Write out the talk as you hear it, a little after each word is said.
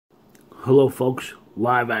Hello folks,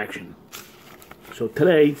 live action. So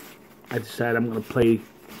today, I decided I'm going to play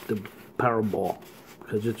the Powerball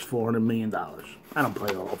because it's $400 million. I don't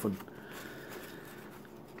play often.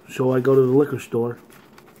 So I go to the liquor store,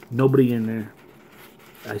 nobody in there.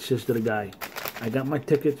 I says to the guy, I got my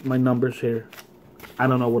tickets, my numbers here. I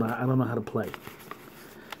don't know how to play.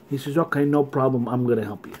 He says, okay, no problem, I'm going to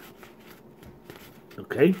help you.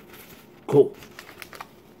 Okay? Cool.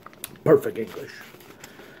 Perfect English.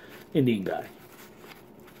 Indian guy.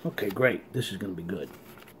 Okay, great. This is going to be good.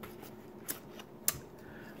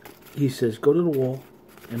 He says, go to the wall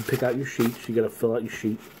and pick out your sheets. You got to fill out your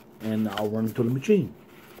sheet, and I'll run to the machine.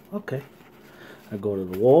 Okay. I go to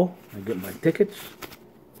the wall. I get my tickets.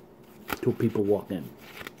 Two people walk in.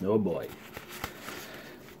 Oh, boy.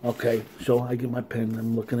 Okay, so I get my pen.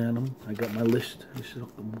 I'm looking at them. I got my list. He says,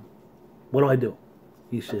 what do I do?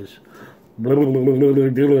 He says, blah, blah, blah, blah, blah,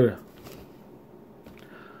 blah.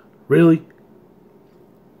 Really?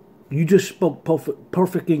 You just spoke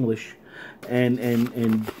perfect English, and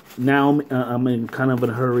now I'm in kind of a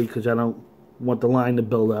hurry because I don't want the line to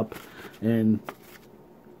build up, and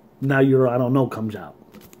now your I don't know comes out.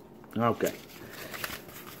 Okay.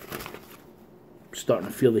 Starting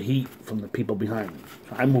to feel the heat from the people behind me.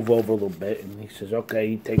 So I move over a little bit, and he says, okay,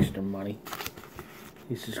 he takes their money.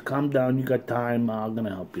 He says, calm down, you got time, I'm going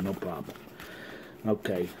to help you, no problem.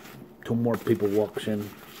 Okay. Two more people walks in.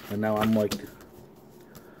 And now I'm like,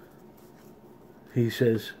 he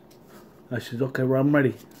says, I said, okay, well, I'm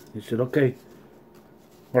ready. He said, okay.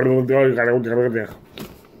 What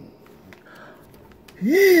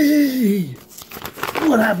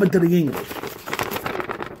happened to the English?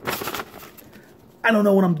 I don't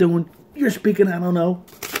know what I'm doing. You're speaking, I don't know.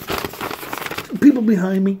 People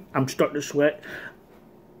behind me, I'm starting to sweat.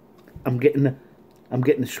 I'm getting the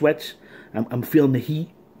sweats. I'm feeling the heat.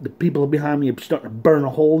 The people behind me are starting to burn a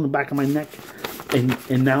hole in the back of my neck.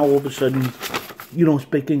 And now all of a sudden, you don't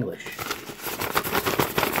speak English.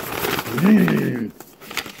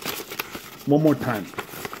 One more time.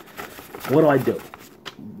 What do I do?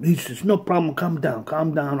 He says, no problem, calm down,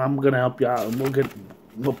 I'm going to help you out, and we'll get,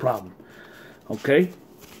 no problem. Okay?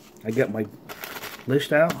 I get my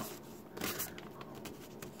list out.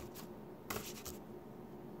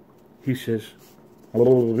 He says, forget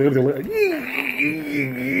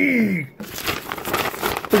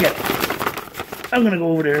it. I'm going to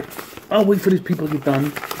go over there. I'll wait for these people to get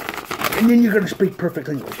done. And then you're going to speak perfect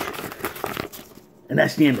English. And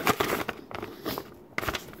that's the end of it.